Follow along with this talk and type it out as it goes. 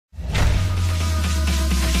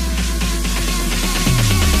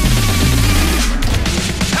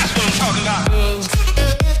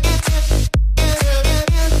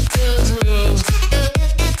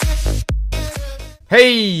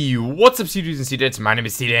Hey, what's up, SeeDengs and SeeDengs? My name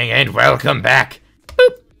is SeeDeng, and welcome back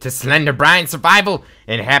to SlenderBrine Survival.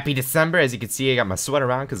 And happy December. As you can see, I got my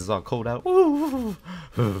sweater on because it's all cold out.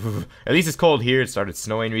 At least it's cold here. It started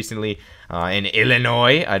snowing recently in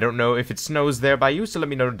Illinois. I don't know if it snows there by you, so let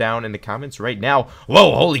me know down in the comments right now.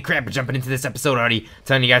 Whoa, holy crap, we're jumping into this episode already,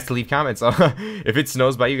 telling you guys to leave comments if it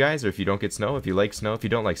snows by you guys, or if you don't get snow, if you like snow, if you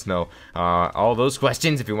don't like snow. All those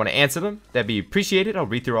questions, if you want to answer them, that'd be appreciated. I'll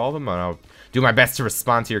read through all of them, and I'll do my best to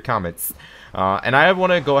respond to your comments. And I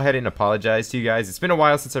want to go ahead and apologize to you guys. It's been a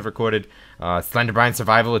while since I've recorded SlenderBrine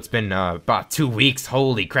Survival. It's been about 2 weeks.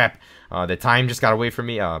 Holy crap. The time just got away from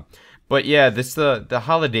me. But yeah, the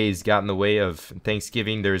holidays got in the way of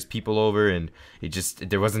Thanksgiving. There's people over, and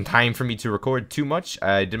there wasn't time for me to record too much.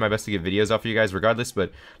 I did my best to get videos out for you guys regardless,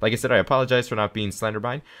 but like I said, I apologize for not being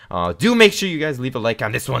SlenderBrine. Do make sure you guys leave a like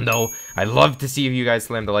on this one, though. I'd love to see you guys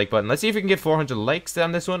slam the like button. Let's see if we can get 400 likes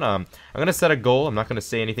on this one. I'm gonna set a goal. I'm not gonna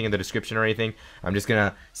say anything in the description or anything. I'm just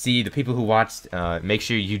gonna see the people who watched. Make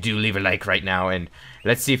sure you do leave a like right now, and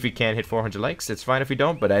let's see if we can hit 400 likes. It's fine if we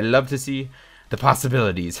don't, but I'd love to see the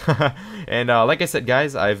possibilities. And like I said,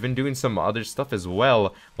 guys, I've been doing some other stuff as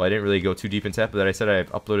well. Well, I didn't really go too deep into that, but I said I've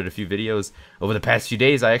uploaded a few videos over the past few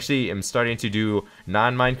days. I actually am starting to do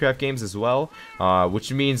non-Minecraft games as well,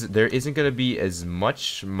 which means there isn't going to be as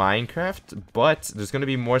much Minecraft, but there's going to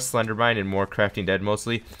be more SlenderBrine and more Crafting Dead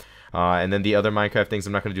mostly. And then the other Minecraft things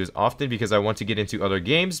I'm not going to do as often because I want to get into other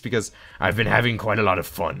games because I've been having quite a lot of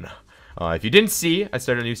fun. If you didn't see, I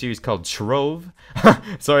started a new series called Trove.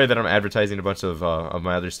 Sorry that I'm advertising a bunch of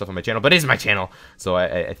my other stuff on my channel, but it is my channel, so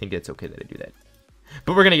I think it's okay that I do that.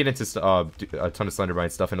 But we're going to get into a ton of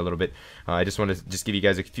SlenderBrine stuff in a little bit. I just want to give you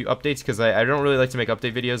guys a few updates because I don't really like to make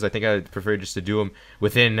update videos. I think I prefer just to do them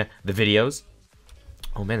within the videos.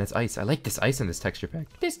 Oh man, that's ice. I like this ice in this texture pack.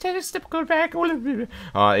 This texture pack.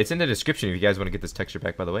 It's in the description if you guys want to get this texture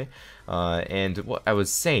pack, by the way. And what I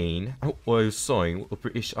was saying, a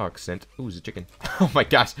British accent. Ooh, it's a chicken. Oh my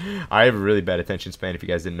gosh, I have a really bad attention span. If you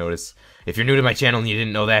guys didn't notice, if you're new to my channel and you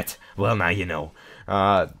didn't know that, well, now you know.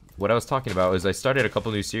 What I was talking about is I started a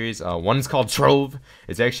couple new series. One's called Trove.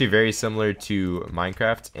 It's actually very similar to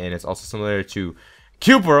Minecraft, and it's also similar to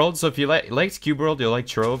Cube World. So if you liked Cube World, you'll like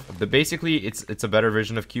Trove. But basically, it's a better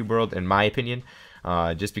version of Cube World in my opinion,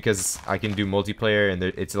 just because I can do multiplayer and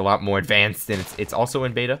it's a lot more advanced, and it's also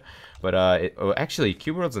in beta. But actually,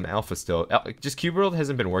 Cube World's in alpha still. Just Cube World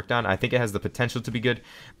hasn't been worked on. I think it has the potential to be good,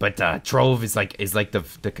 but Trove is like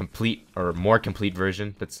the complete or more complete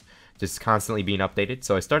version that's just constantly being updated.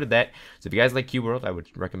 So I started that. So if you guys like Cube World, I would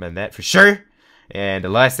recommend that for sure. And the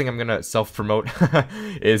last thing I'm gonna self-promote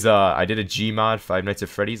is I did a Gmod, Five Nights at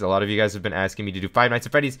Freddy's. A lot of you guys have been asking me to do Five Nights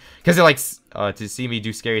at Freddy's because they like to see me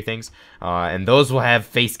do scary things. And those will have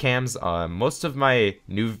face cams. Most of my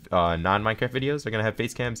new non-Minecraft videos are gonna have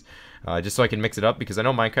face cams, just so I can mix it up because I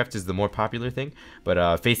know Minecraft is the more popular thing,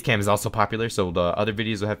 but face cam is also popular. So the other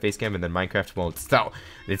videos will have face cam, and then Minecraft won't. So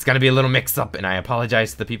it's gonna be a little mix up, and I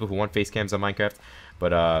apologize to the people who want face cams on Minecraft,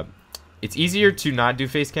 but it's easier to not do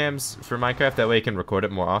face cams for Minecraft, that way I can record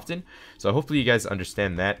it more often. So hopefully you guys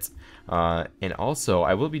understand that. And also,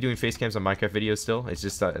 I will be doing face cams on Minecraft videos still. It's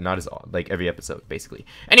just not as, like, every episode, basically.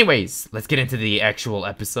 Anyways, let's get into the actual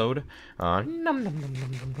episode. Nom, nom, nom,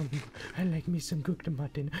 nom, nom, nom. I like me some cooked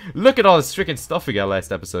mutton. Look at all this freaking stuff we got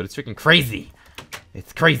last episode. It's freaking crazy.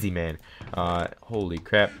 It's crazy, man. Holy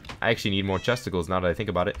crap. I actually need more chesticles now that I think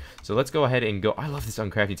about it. So let's go ahead and go. I love this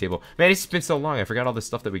uncrafting table. Man, it's been so long. I forgot all the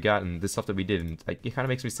stuff that we got and the stuff that we did. And it kind of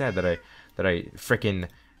makes me sad that I freaking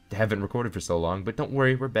haven't recorded for so long. But don't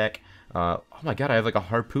worry, we're back. Oh my god, I have like a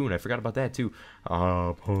harpoon. I forgot about that too.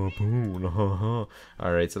 Harpoon.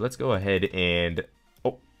 Alright, so let's go ahead and...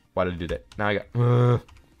 Oh, why did I do that? Now I got...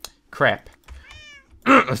 crap.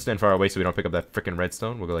 Let's stand far away so we don't pick up that freaking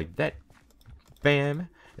redstone. We'll go like that. Bam.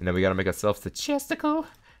 And then we gotta make ourselves the chesticle.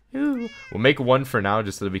 Ooh. We'll make one for now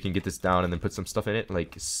just so that we can get this down and then put some stuff in it,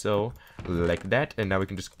 like so, like that. And now we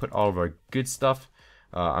can just put all of our good stuff.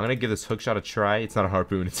 I'm gonna give this hookshot a try. It's not a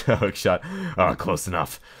harpoon, it's a hookshot. Oh, close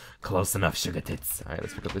enough. Close enough, sugar tits. Alright,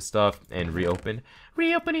 let's pick up this stuff and reopen.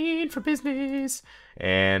 Reopening for business.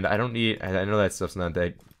 And I don't need... I know that stuff's not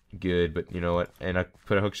that good, but you know what? And I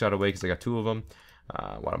put a hookshot away because I got 2 of them.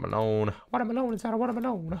 Watermelon. Watermelon inside a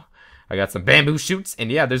watermelon. I got some bamboo shoots,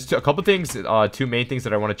 and yeah, there's a couple things, 2 main things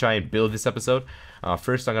that I want to try and build this episode.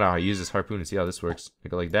 First, I'm gonna use this harpoon and see how this works.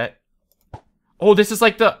 Make it like that. Oh, this is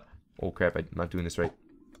like the... Oh crap, I'm not doing this right.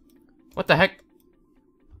 What the heck?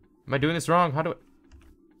 Am I doing this wrong? How do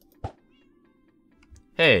I...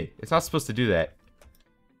 Hey, it's not supposed to do that.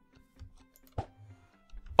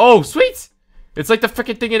 Oh, sweet! It's like the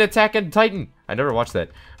freaking thing in Attack on Titan. I never watched that,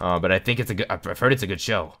 but I think it's a good. I've heard it's a good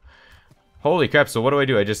show. Holy crap! So what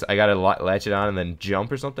do? I gotta latch it on and then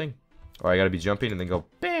jump or something, or I gotta be jumping and then go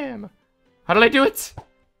bam. How did I do it?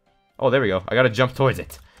 Oh, there we go. I gotta jump towards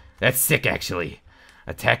it. That's sick, actually.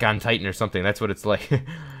 Attack on Titan or something. That's what it's like.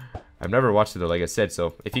 I've never watched it though, like I said.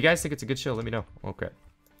 So if you guys think it's a good show, let me know. Oh crap!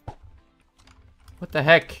 What the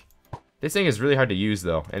heck? This thing is really hard to use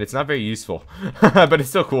though, and it's not very useful. But it's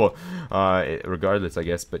still cool, regardless, I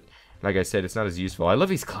guess. But like I said, it's not as useful. I love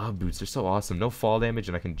these cloud boots. They're so awesome. No fall damage,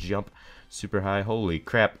 and I can jump super high. Holy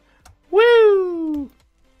crap! Woo!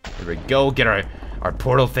 There we go. Get our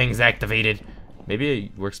portal things activated. Maybe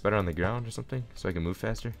it works better on the ground or something, so I can move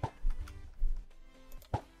faster.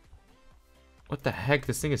 What the heck?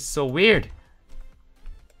 This thing is so weird.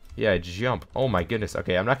 Yeah, jump. Oh my goodness.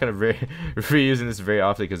 Okay, I'm not gonna reusing this very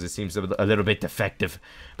often because it seems a little bit defective.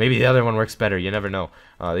 Maybe the other one works better. You never know.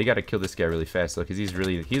 They gotta kill this guy really fast though, because he's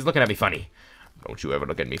looking at me funny. Don't you ever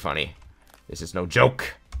look at me funny. This is no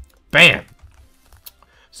joke. Bam.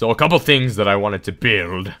 So a couple things that I wanted to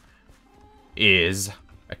build is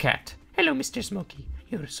a cat. Hello, Mr. Smokey.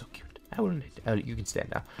 You're so cute. You can stand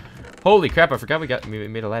now. Holy crap, I forgot we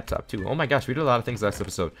made a laptop too. Oh my gosh, we did a lot of things last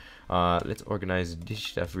episode. Let's organize this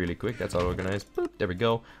stuff really quick. That's all organized. Boop, there we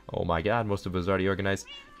go. Oh my god, most of it was already organized.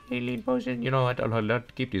 Alien potion. You know what? I'll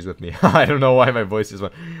keep these with me. I don't know why my voice is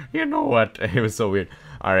one. You know what? It was so weird.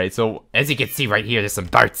 Alright, so as you can see right here, there's some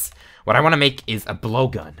darts. What I want to make is a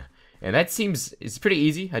blowgun. And that it's pretty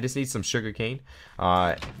easy. I just need some sugar cane.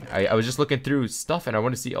 I was just looking through stuff and I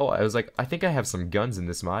want to see, I was like, I think I have some guns in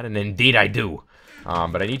this mod, and indeed I do.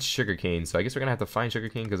 But I need sugar cane, so I guess we're gonna have to find sugar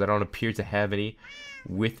cane because I don't appear to have any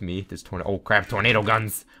with me. This oh crap, tornado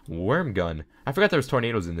guns. Worm gun. I forgot there was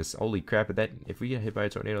tornadoes in this. Holy crap, if we get hit by a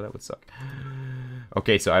tornado, that would suck.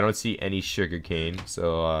 Okay, so I don't see any sugar cane,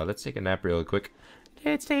 so let's take a nap real quick.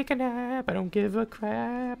 Let's take a nap. I don't give a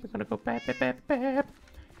crap. I'm gonna go bap bap bap bap.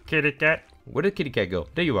 Kitty cat. Where did kitty cat go?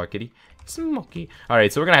 There you are, kitty. Smokey.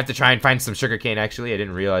 Alright, so we're gonna have to try and find some sugarcane, actually. I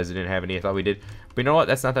didn't realize I didn't have any. I thought we did. But you know what?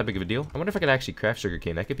 That's not that big of a deal. I wonder if I could actually craft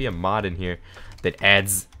sugarcane. That could be a mod in here that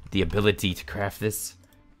adds the ability to craft this.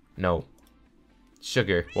 No.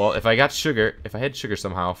 Sugar. Well, if I had sugar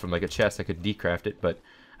somehow from like a chest, I could decraft it, but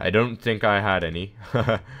I don't think I had any.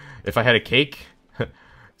 If I had a cake,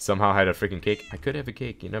 somehow I had a freaking cake. I could have a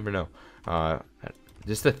cake. You never know.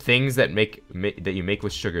 Just the things that you make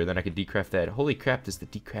with sugar, then I could decraft that. Holy crap, just the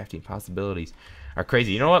decrafting possibilities are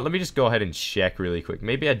crazy. You know what? Let me just go ahead and check really quick.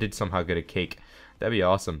 Maybe I did somehow get a cake. That'd be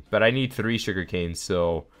awesome. But I need 3 sugar canes,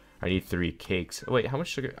 so I need 3 cakes. Oh, wait, how much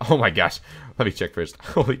sugar? Oh my gosh. Let me check first.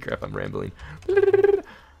 Holy crap, I'm rambling.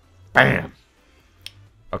 Bam!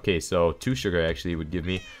 Okay, so 2 sugar actually would give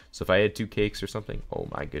me. So if I had 2 cakes or something, oh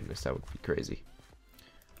my goodness, that would be crazy.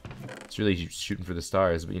 It's really shooting for the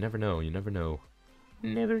stars, but you never know. You never know.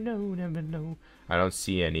 Never know, never know. I don't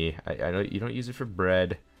see any. I know you don't use it for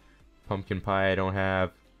bread. Pumpkin pie I don't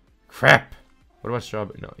have. Crap! What about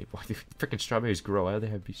strawberry? No, why do freaking strawberries grow? Why do they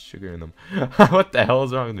have sugar in them? What the hell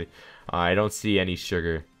is wrong with me? I don't see any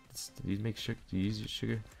sugar. Do you make sugar? Do you use your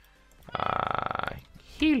sugar?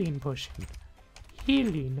 Healing potion.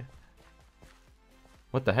 Healing.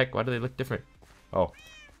 What the heck? Why do they look different? Oh.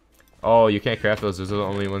 Oh, you can't craft those. Those are the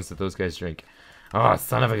only ones that those guys drink. Oh,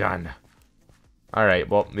 son of a gun. Alright,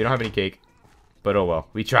 well, we don't have any cake. But oh well.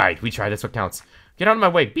 We tried. That's what counts. Get out of my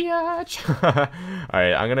way, biatch!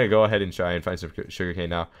 Alright, I'm gonna go ahead and try and find some sugarcane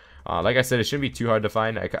now. Like I said, it shouldn't be too hard to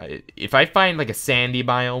find. If I find like a sandy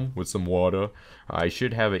biome with some water, I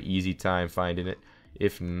should have an easy time finding it.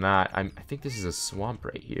 If not, I think this is a swamp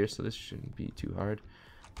right here, so this shouldn't be too hard.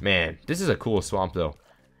 Man, this is a cool swamp though.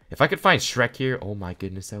 If I could find Shrek here, oh my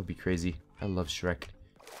goodness, that would be crazy. I love Shrek.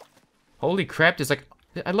 Holy crap, there's like...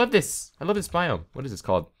 I love this. I love this biome. What is this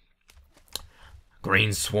called? Green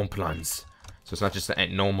swamplands. So it's not just a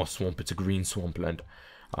normal swamp, it's a green swampland.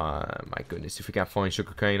 My goodness, if we can't find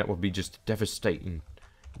sugarcane, that would be just devastating.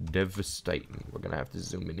 Devastating. We're gonna have to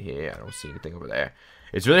zoom in here. I don't see anything over there.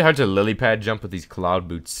 It's really hard to lily pad jump with these cloud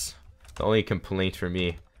boots. The only complaint for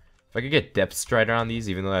me. If I could get depth strider on these,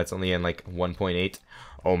 even though that's only in like 1.8,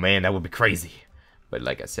 oh man, that would be crazy. But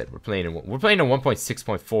like I said, we're playing in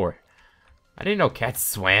 1.6.4. I didn't know cats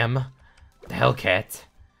swam. The hell, cat?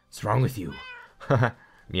 What's wrong with you?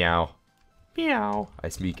 Meow. Meow. I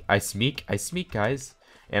speak, guys.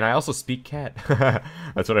 And I also speak cat.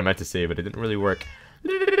 That's what I meant to say, but it didn't really work.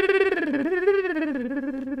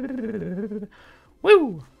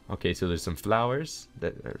 Woo! Okay, so there's some flowers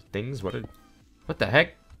that are things. What the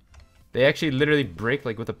heck? They actually literally break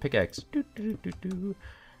like with a pickaxe. I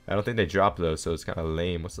don't think they drop though, so it's kind of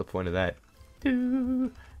lame. What's the point of that?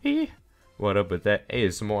 What up with that? Hey,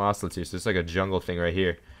 there's some more ocelots here. So it's like a jungle thing right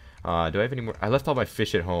here. Do I have any more? I left all my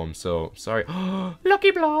fish at home, so sorry. Lucky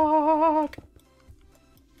block!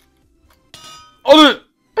 Oh,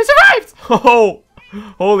 I survived! Oh,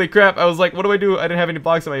 holy crap. I was like, what do I do? I didn't have any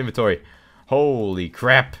blocks in my inventory. Holy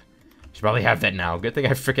crap. Should probably have that now. Good thing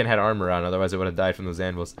I freaking had armor on, otherwise I would have died from those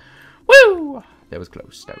anvils. Woo! That was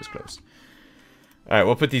close. That was close. Alright,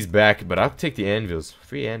 we'll put these back, but I'll take the anvils.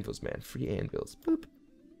 Free anvils, man. Free anvils. Boop.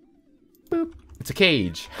 Boop. It's a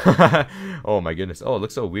cage. Oh my goodness. Oh, it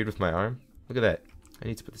looks so weird with my arm. Look at that. I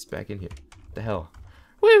need to put this back in here. What the hell?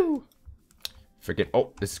 Woo! Freaking.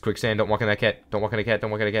 Oh, this is quicksand. Don't walk on that cat. Don't walk on the cat.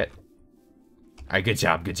 Don't walk on the cat. Alright, good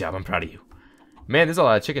job. Good job. I'm proud of you. Man, there's a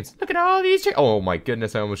lot of chickens. Look at all these chickens. Oh my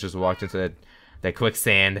goodness. I almost just walked into that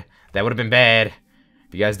quicksand. That would have been bad.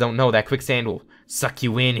 If you guys don't know, that quicksand will suck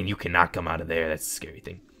you in and you cannot come out of there. That's a scary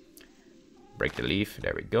thing. Break the leaf.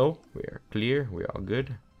 There we go. We are clear. We're all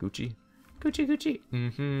good. Gucci. Gucci, Gucci.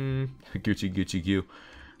 Gucci, Gucci, Q.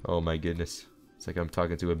 Oh my goodness. It's like I'm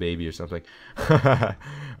talking to a baby or something.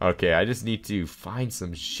 Okay, I just need to find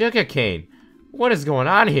some sugarcane. What is going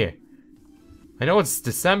on here? I know it's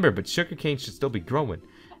December, but sugarcane should still be growing.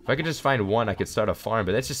 If I could just find one, I could start a farm,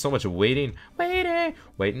 but that's just so much waiting.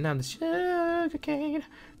 Waiting on the sugarcane.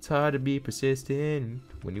 It's hard to be persistent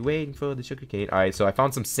when you're waiting for the sugarcane. Alright, so I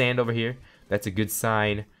found some sand over here. That's a good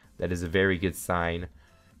sign. That is a very good sign.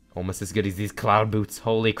 Almost as good as these cloud boots.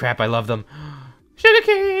 Holy crap, I love them.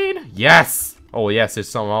 Sugarcane! Yes! Oh yes, there's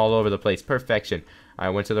some all over the place. Perfection. I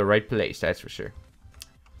went to the right place, that's for sure.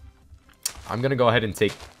 I'm gonna go ahead and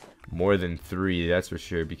take more than 3, that's for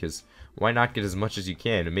sure, because why not get as much as you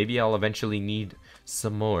can? Maybe I'll eventually need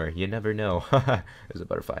some more. You never know. There's a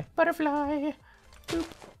butterfly. Butterfly! Boop.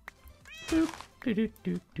 Boop.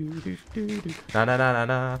 Na na na na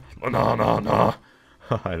na. Na na na.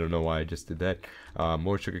 I don't know why I just did that.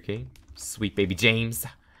 More sugarcane. Sweet baby James.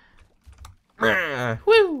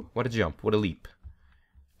 Woo! What a jump. What a leap.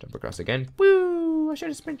 Jump across again. Woo! I should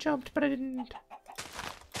have sprint jumped, but I didn't.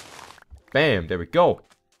 Bam! There we go.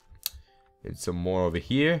 And some more over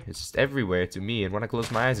here. It's just everywhere to me. And when I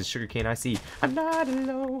close my eyes, it's sugarcane I see. I'm not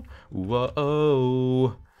alone.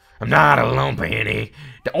 Whoa. I'm not alone, Penny.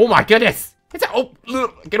 Oh my goodness! It's a, oh,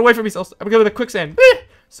 get away from me, so I'm going to the quicksand.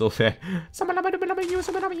 So sad.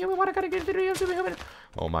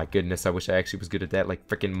 Oh my goodness, I wish I actually was good at that, like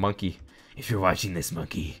freaking monkey. If you're watching this,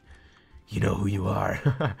 monkey, you know who you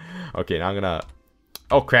are. Okay, now I'm gonna...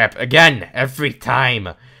 Oh crap, again, every time.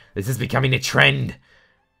 This is becoming a trend.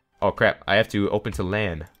 Oh crap, I have to open to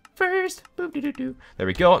land. First, boop, doo, doo, doo. There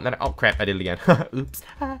we go, and then, oh crap, I did it again. Oops,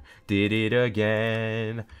 I did it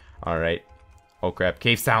again. Alright. Oh crap,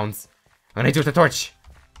 cave sounds. I'm gonna do it with the torch.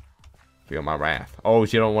 Feel my wrath. Oh,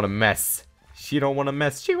 she don't want to mess. She don't want to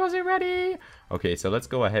mess. She wasn't ready. Okay, so let's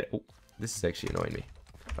go ahead. Oh, this is actually annoying me.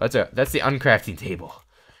 That's the uncrafting table.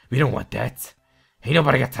 We don't want that. Ain't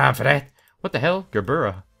nobody got time for that. What the hell?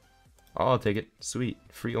 Gerbera. Oh, I'll take it. Sweet.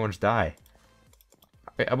 Free orange dye.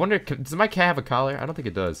 I wonder, does my cat have a collar? I don't think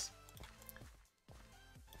it does.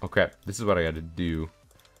 Oh crap. This is what I gotta do.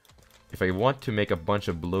 If I want to make a bunch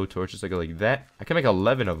of blow torches like that, I can make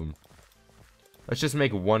 11 of them. Let's just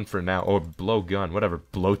make 1 for now. Or blow gun, whatever.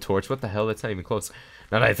 Blow torch, what the hell? That's not even close.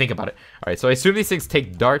 Now that I think about it. Alright, so I assume these things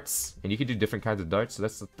take darts. And you can do different kinds of darts. So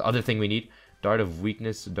that's the other thing we need. Dart of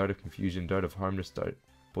weakness, dart of confusion, dart of harmless, dart,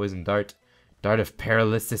 poison dart, dart of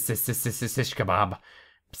paralysis, kebab,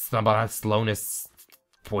 slowness,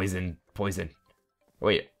 poison.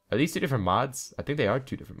 Wait, are these 2 different mods? I think they are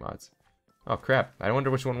 2 different mods. Oh crap, I wonder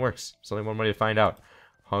which one works. There's only one way to find out.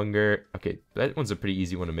 Hunger, okay, that one's a pretty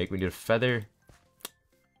easy one to make. We need a feather.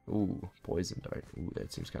 Ooh, poison dart. Ooh,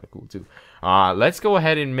 that seems kind of cool too. Let's go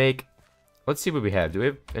ahead and make... Let's see what we have. Do we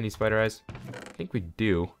have any spider eyes? I think we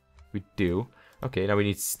do. We do. Okay, now we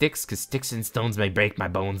need sticks, because sticks and stones may break my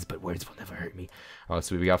bones, but words will never hurt me.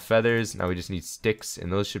 So we got feathers. Now we just need sticks,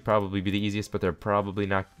 and those should probably be the easiest, but they're probably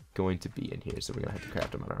not going to be in here, so we're going to have to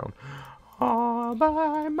craft them on our own. All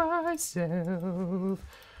by myself.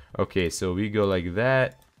 Okay, so we go like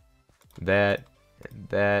that, that, and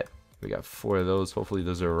that. We got 4 of those. Hopefully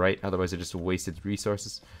those are right. Otherwise, they're just wasted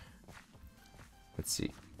resources. Let's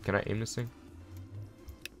see. Can I aim this thing?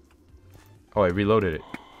 Oh, I reloaded it.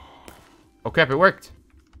 Oh crap, it worked.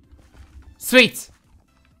 Sweet!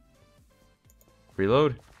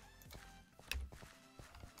 Reload.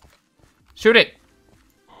 Shoot it!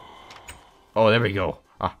 Oh, there we go.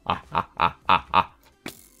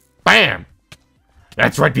 Bam!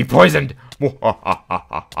 That's right, be poisoned!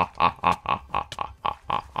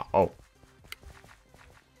 Oh.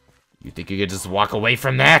 You think you could just walk away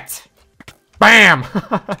from that? Bam!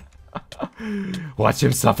 Watch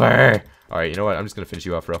him suffer! Alright, you know what? I'm just gonna finish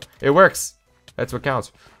you off, bro. It works! That's what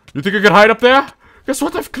counts. You think I can hide up there? Guess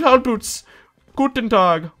what? I have cloud boots! Guten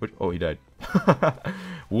Tag! Oh, he died.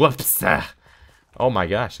 Whoops! Oh my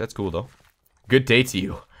gosh, that's cool, though. Good day to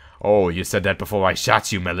you. Oh, you said that before I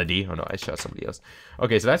shot you, Melody. Oh no, I shot somebody else.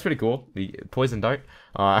 Okay, so that's pretty cool. The poison dart.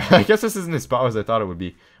 I guess this isn't as powerful as I thought it would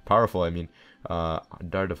be. Powerful, I mean.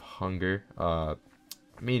 Dart of hunger. I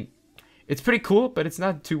mean, it's pretty cool, but it's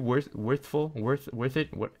not too worth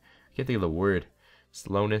it. What? I can't think of the word.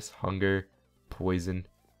 Slowness, hunger, poison,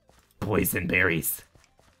 poison berries,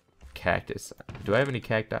 cactus. Do I have any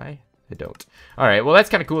cacti? I don't. All right. Well, that's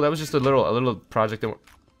kind of cool. That was just a little project.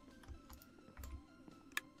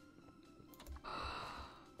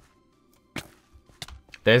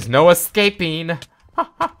 There's no escaping.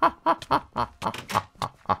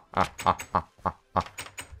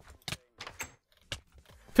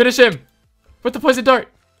 Finish him with the poison dart.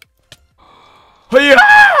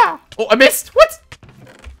 Oh, I missed. What?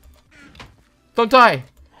 Don't die.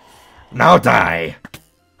 Now die.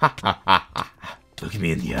 Look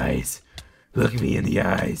me in the eyes. Look me in the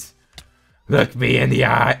eyes. Look me in the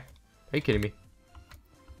eye. Are you kidding me?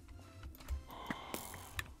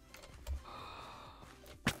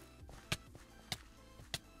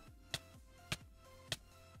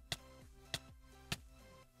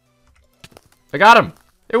 I got him!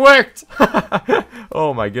 It worked!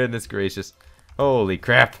 Oh my goodness gracious. Holy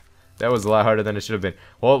crap. That was a lot harder than it should have been.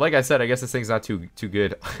 Well, like I said, I guess this thing's not too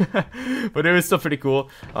good. But it was still pretty cool.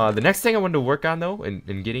 The next thing I wanted to work on, though,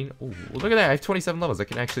 in getting... Oh, look at that. I have 27 levels. I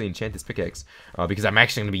can actually enchant this pickaxe. Because I'm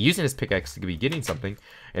actually going to be using this pickaxe to be getting something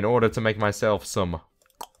in order to make myself some...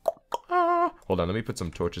 Hold on. Let me put some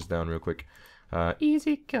torches down real quick.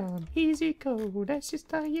 Easy come, easy go. That's just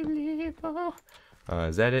how you live. Oh.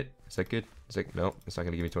 Is that it? Is that good? Is that... No, it's not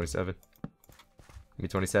going to give me 27. Give me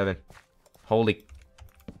 27. Holy...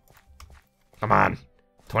 Come on.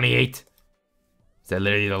 28. Is that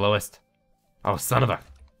literally the lowest? Oh, son of a...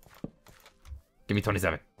 Give me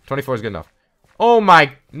 27. 24 is good enough. Oh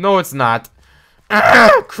my... No, it's not.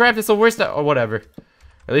 Ah, crap, it's the worst... Or whatever.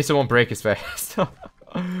 At least it won't break as fast.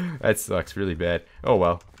 That sucks really bad. Oh,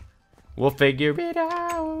 well. We'll figure it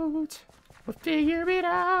out. We'll figure it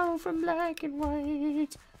out from black and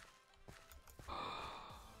white.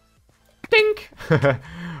 Dink!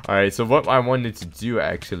 Alright, so what I wanted to do,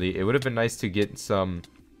 actually, it would have been nice to get some...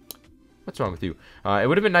 What's wrong with you? It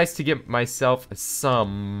would have been nice to get myself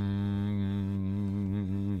some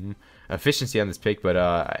efficiency on this pick, but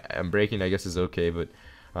I'm breaking, I guess, is okay, but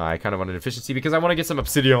I kind of wanted efficiency because I want to get some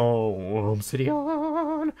obsidian.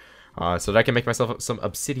 So that I can make myself some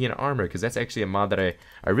obsidian armor, because that's actually a mod that I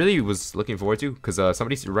really was looking forward to, because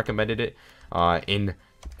somebody recommended it in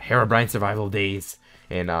Herobrine survival days.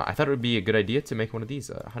 And I thought it would be a good idea to make one of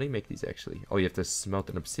these. How do you make these, actually? Oh, you have to smelt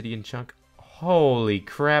an obsidian chunk. Holy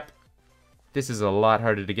crap. This is a lot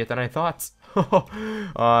harder to get than I thought.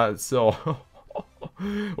 Well,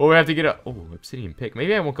 we have to get a... Oh, obsidian pick.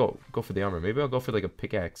 Maybe I won't go for the armor. Maybe I'll go for, like, a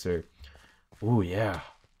pickaxe or... Oh, yeah.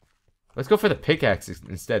 Let's go for the pickaxe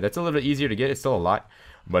instead. That's a little bit easier to get. It's still a lot.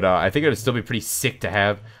 But I think it would still be pretty sick to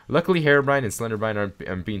have. Luckily, Herobrine and SlenderBrine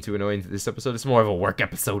aren't being too annoying this episode. It's more of a work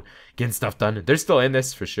episode, getting stuff done. They're still in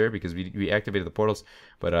this for sure because we activated the portals.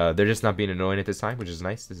 But they're just not being annoying at this time, which is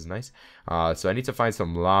nice. This is nice. So I need to find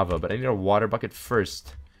some lava, but I need a water bucket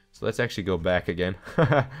first. So let's actually go back again.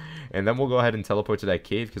 And then we'll go ahead and teleport to that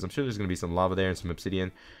cave because I'm sure there's going to be some lava there and some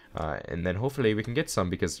obsidian. And then hopefully we can get some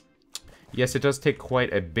because, yes, it does take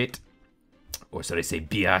quite a bit. Or so they say,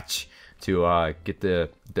 biatch, to get the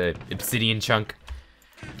obsidian chunk.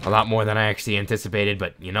 A lot more than I actually anticipated,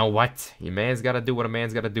 but you know what? Your man's got to do what a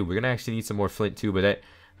man's got to do. We're going to actually need some more flint too, but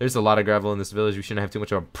there's a lot of gravel in this village. We shouldn't have too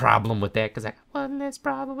much of a problem with that, because I got one less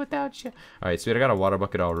problem without you. Alright, sweet, I got a water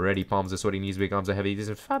bucket already. Palms are sweaty, knees big, arms are heavy. These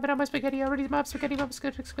are five my spaghetti already. Mob spaghetti, mob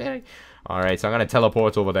spaghetti. Alright, so I'm going to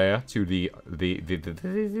teleport over there to the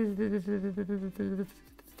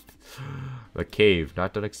cave,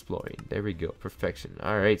 not done exploring. There we go, perfection.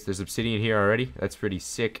 Alright, so there's obsidian here already. That's pretty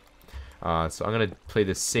sick. So I'm gonna play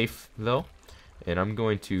this safe though, and I'm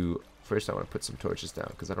going to first I want to put some torches down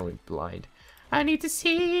because I don't want to be blind. I need to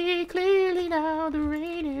see clearly now. The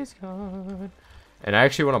rain is gone, and I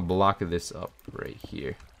actually want to block this up right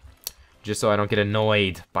here, just so I don't get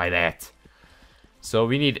annoyed by that. So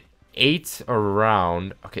we need 8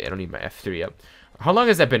 around. Okay, I don't need my F3 up. How long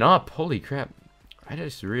has that been up? Holy crap. I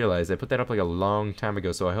just realized I put that up like a long time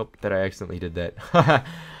ago, so I hope that I accidentally did that.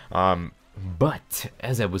 But,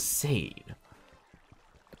 as I was saying,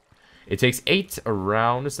 it takes 8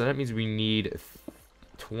 around, so that means we need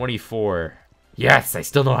 24. Yes, I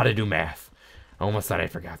still know how to do math. I almost thought I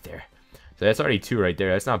forgot there. So that's already 2 right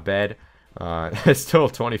there. That's not bad. It's still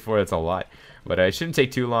 24, that's a lot. But it shouldn't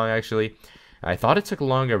take too long, actually. I thought it took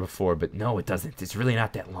longer before, but no, it doesn't. It's really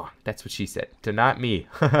not that long. That's what she said. To not me.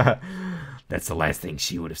 That's the last thing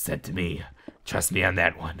she would have said to me. Trust me on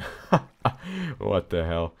that one. What the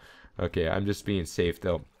hell? Okay, I'm just being safe,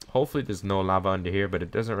 though. Hopefully there's no lava under here, but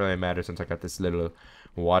it doesn't really matter since I got this little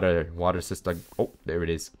water system. Oh, there it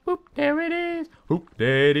is. Whoop, there it is. Whoop,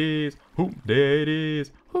 there it is. Whoop, there it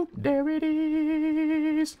is. Whoop, there it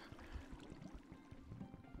is.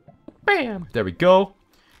 Bam! There we go.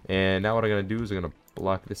 And now what I'm going to do is I'm going to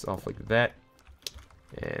block this off like that.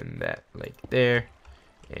 And that like there.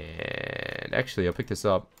 And actually, I'll pick this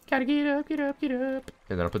up. Gotta get up, get up, get up.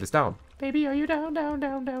 And then I'll put this down. Baby, are you down, down,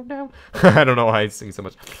 down, down, down? I don't know why I sing so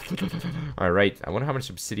much. Alright, I wonder how much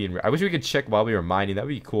obsidian... I wish we could check while we were mining. That would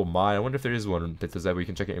be a cool mod. I wonder if there is one that does that where you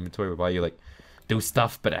can check your inventory while you, like, do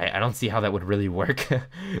stuff. But I don't see how that would really work.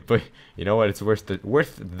 But you know what? It's worth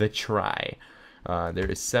the try.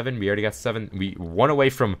 There is 7. We already got 7. We 1 away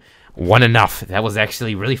from 1 enough. That was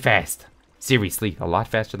actually really fast. Seriously, a lot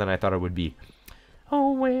faster than I thought it would be.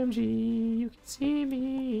 OMG, you can see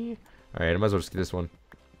me. Alright, I might as well just get this one.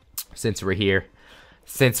 Since we're here.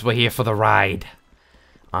 Since we're here for the ride.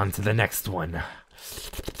 On to the next one.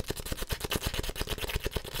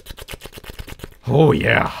 Oh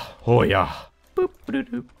yeah. Oh yeah. Boop, boop,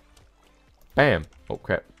 boop. Bam. Oh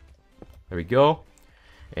crap. There we go.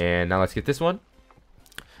 And now let's get this one.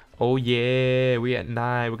 Oh yeah, we at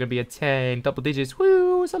 9. We're gonna be at 10. Double digits.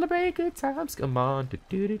 Woo! Celebrate good times. Come on. Do,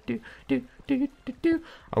 do, do, do, do, do, do, do.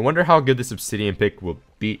 I wonder how good this obsidian pick will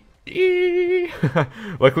be.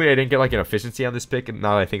 Luckily, I didn't get like an efficiency on this pick.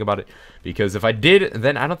 Now that I think about it, because if I did,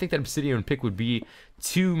 then I don't think that obsidian pick would be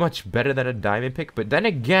too much better than a diamond pick. But then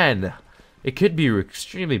again, it could be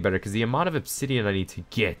extremely better because the amount of obsidian I need to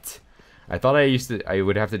get. I thought I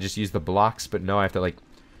would have to just use the blocks, but no, I have to like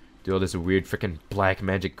do all this weird freaking black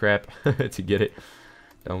magic crap to get it.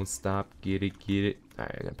 Don't stop, get it, get it.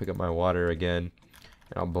 Alright, I'm gonna pick up my water again.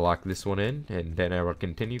 And I'll block this one in, and then I will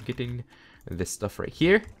continue getting this stuff right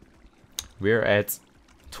here. We're at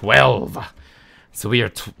 12. So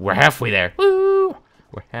we're halfway there. Woo!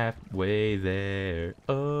 We're halfway there.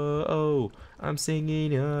 Oh, I'm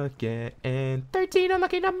singing again. 13,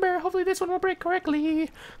 unlucky number. Hopefully this one will break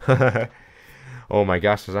correctly. Oh my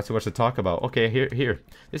gosh, there's not too much to talk about. Okay, here.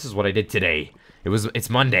 This is what I did today. It's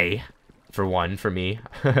Monday, for me.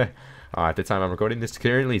 At the time I'm recording this,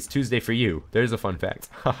 currently it's Tuesday for you. There's a fun fact.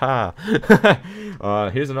 Haha.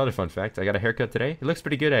 Here's another fun fact. I got a haircut today. It looks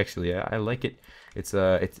pretty good actually. I like it. It's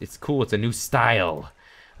cool. It's a new style.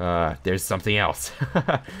 There's something else.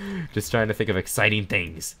 Just trying to think of exciting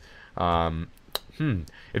things.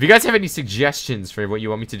 If you guys have any suggestions for what you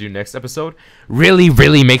want me to do next episode,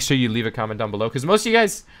 really make sure you leave a comment down below, because most of you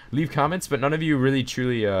guys leave comments, but none of you really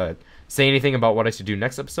truly say anything about what I should do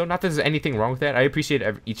next episode. Not that there's anything wrong with that. I appreciate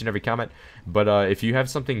each and every comment, but if you have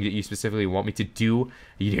something that you specifically want me to do,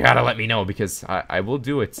 you gotta let me know, because I will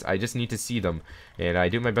do it. I just need to see them, and I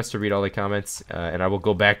do my best to read all the comments, and I will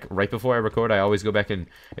go back right before I record. I always go back and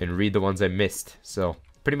read the ones I missed, so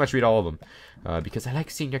pretty much read all of them, because I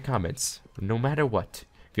like seeing your comments, no matter what.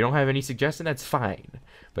 If you don't have any suggestion, that's fine,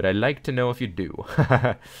 but I like to know if you do.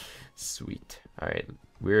 Sweet. All right,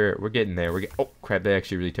 we're getting there. Oh crap! That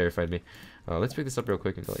actually really terrified me. Let's pick this up real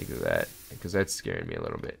quick and go like that, because that's scaring me a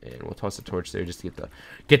little bit. And we'll toss the torch there just to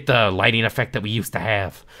get the lighting effect that we used to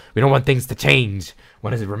have. We don't want things to change. We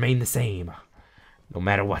want it to remain the same, no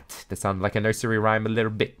matter what. That sounded like a nursery rhyme a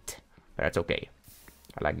little bit, but that's okay.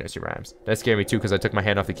 I like nursery rhymes. That scared me too because I took my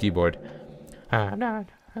hand off the keyboard.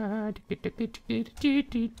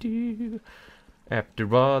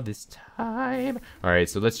 After all this time. Alright,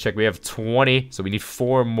 so let's check. We have 20, so we need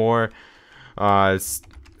 4 more.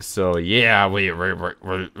 So yeah, I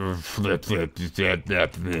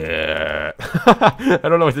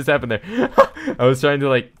don't know what just happened there. I was trying to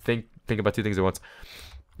like think about 2 things at once.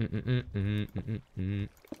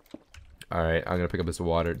 Alright, I'm gonna pick up this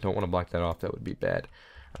water. Don't want to block that off, that would be bad.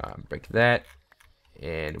 Break that.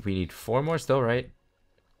 And we need 4 more still, right?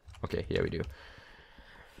 Okay, yeah, we do.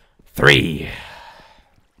 3.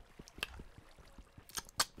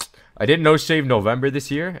 I did no shave November this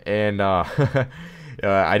year, and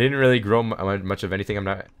I didn't really grow much of anything. I'm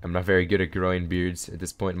not very good at growing beards at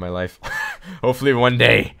this point in my life. Hopefully one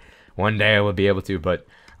day I will be able to. But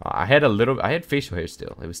I had facial hair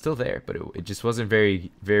still. It was still there, but it just wasn't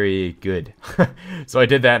very good. So I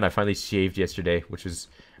did that, and I finally shaved yesterday, which was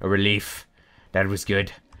a relief. That was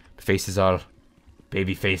good. My face is all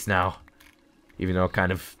baby face now, even though it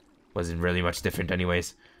kind of wasn't really much different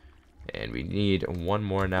anyways. And we need 1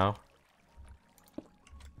 more now.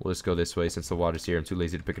 We'll just go this way since the water's here. I'm too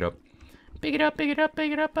lazy to pick it up. Pick it up, pick it up,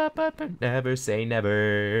 pick it up, up. Never say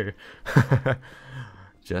never.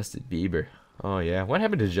 Justin Bieber. Oh yeah, what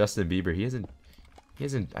happened to Justin Bieber? He hasn't.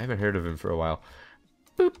 I haven't heard of him for a while.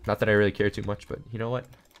 Boop. Not that I really care too much, but you know what?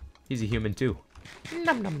 He's a human too.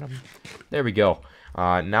 Nom nom nom. There we go.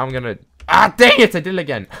 Now I'm gonna. Ah, dang it! I did it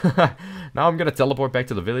again. Now I'm gonna teleport back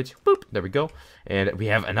to the village. Boop. There we go. And we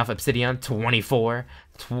have enough obsidian. 24.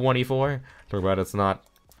 24. Talk about it's not.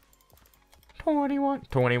 21.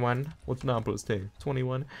 21. What's 9 plus 10?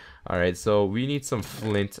 21. Alright, so we need some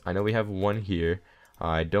flint. I know we have one here.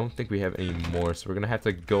 I don't think we have any more, so we're gonna have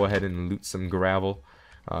to go ahead and loot some gravel.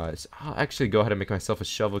 So I'll actually go ahead and make myself a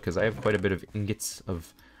shovel because I have quite a bit of ingots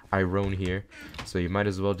of iron here. So you might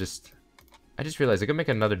as well just... I just realized I could make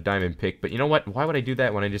another diamond pick, but you know what? Why would I do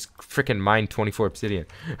that when I just freaking mine 24 obsidian?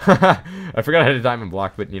 I forgot I had a diamond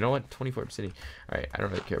block, but you know what? 24 obsidian. Alright, I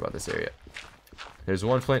don't really care about this area. There's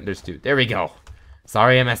one flint, there's two. There we go.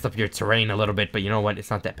 Sorry I messed up your terrain a little bit, but you know what?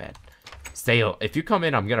 It's not that bad. If you come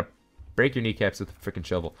in, I'm gonna break your kneecaps with a freaking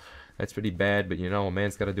shovel. That's pretty bad, but you know, a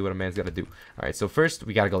man's gotta do what a man's gotta do. Alright, so first,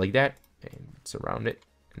 we gotta go like that, and surround it.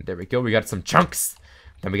 And there we go, we got some chunks.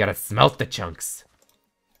 Then we gotta smelt the chunks.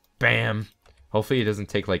 Bam. Hopefully it doesn't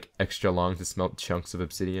take, like, extra long to smelt chunks of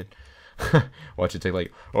obsidian. Watch it take,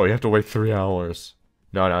 like, oh, you have to wait 3 hours.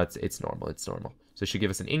 No, it's normal, it's normal. So it should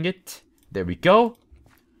give us an ingot. There we go.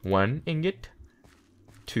 1 ingot.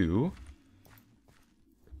 2.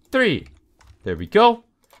 3. There we go.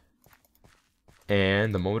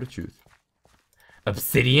 And the moment of truth.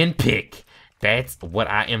 Obsidian pick. That's what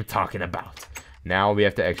I am talking about. Now we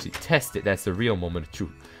have to actually test it. That's the real moment of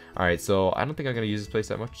truth. Alright, so I don't think I'm going to use this place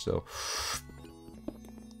that much, so...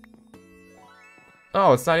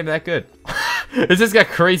 Oh, it's not even that good. It's just got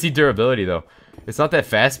crazy durability, though. It's not that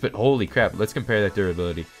fast, but holy crap. Let's compare that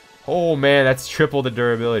durability. Oh, man, that's triple the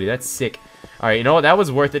durability. That's sick. Alright, you know what? That was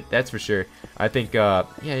worth it. That's for sure. I think,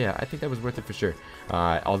 yeah, I think that was worth it for sure.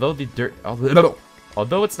 Although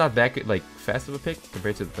it's not that good, like, fast of a pick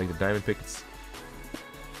compared to, like, the diamond pick,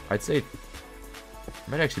 I'd say... It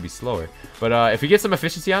might actually be slower, but if we get some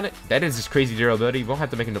efficiency on it, that is just crazy durability. We won't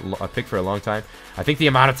have to make a pick for a long time. I think the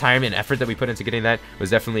amount of time and effort that we put into getting that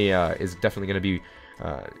was definitely going to be,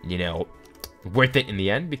 you know, worth it in the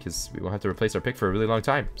end because we won't have to replace our pick for a really long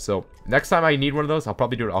time. So next time I need one of those, I'll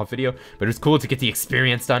probably do an off video. But it was cool to get the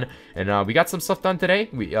experience done, and we got some stuff done today.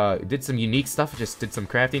 We did some unique stuff, just did some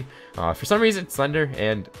crafting. For some reason,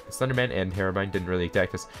 Slenderman and Herobrine didn't really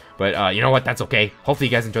attack us, but you know what? That's okay. Hopefully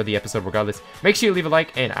you guys enjoyed the episode regardless. Make sure you leave a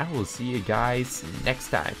like, and I will see you guys next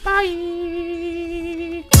time. Bye.